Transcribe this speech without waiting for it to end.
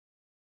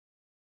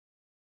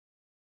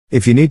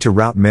If you need to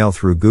route mail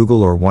through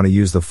Google or want to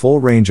use the full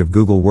range of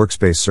Google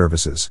Workspace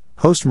services,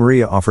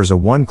 HostMaria offers a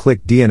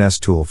one-click DNS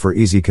tool for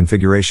easy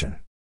configuration.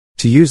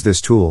 To use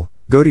this tool,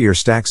 go to your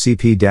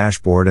StackCP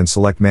dashboard and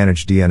select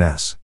Manage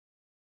DNS.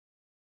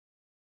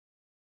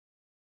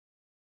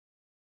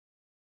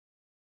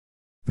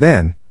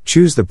 Then,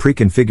 choose the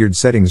Preconfigured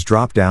Settings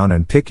dropdown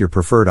and pick your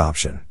preferred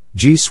option,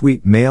 G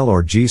Suite Mail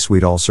or G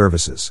Suite All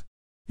Services.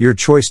 Your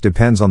choice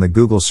depends on the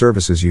Google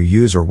services you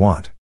use or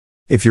want.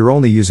 If you're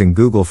only using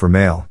Google for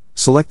mail,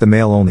 select the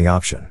Mail Only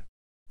option.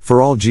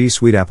 For all G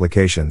Suite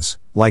applications,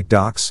 like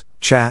Docs,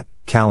 Chat,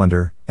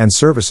 Calendar, and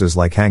services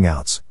like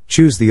Hangouts,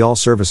 choose the All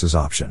Services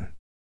option.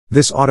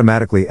 This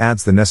automatically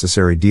adds the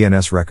necessary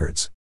DNS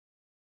records.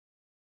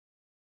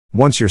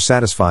 Once you're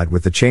satisfied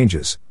with the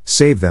changes,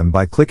 save them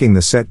by clicking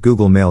the Set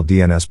Google Mail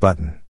DNS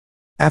button.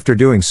 After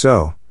doing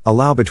so,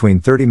 allow between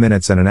 30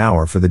 minutes and an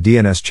hour for the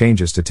DNS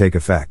changes to take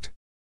effect.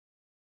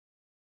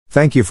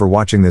 Thank you for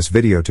watching this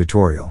video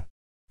tutorial.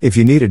 If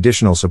you need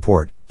additional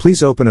support,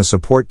 please open a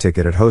support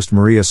ticket at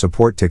HostMaria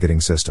Support Ticketing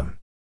System.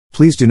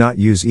 Please do not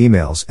use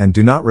emails and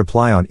do not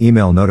reply on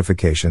email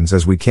notifications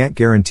as we can't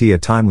guarantee a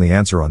timely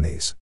answer on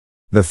these.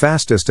 The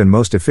fastest and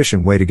most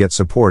efficient way to get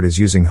support is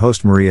using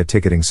HostMaria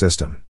Ticketing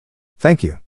System. Thank you.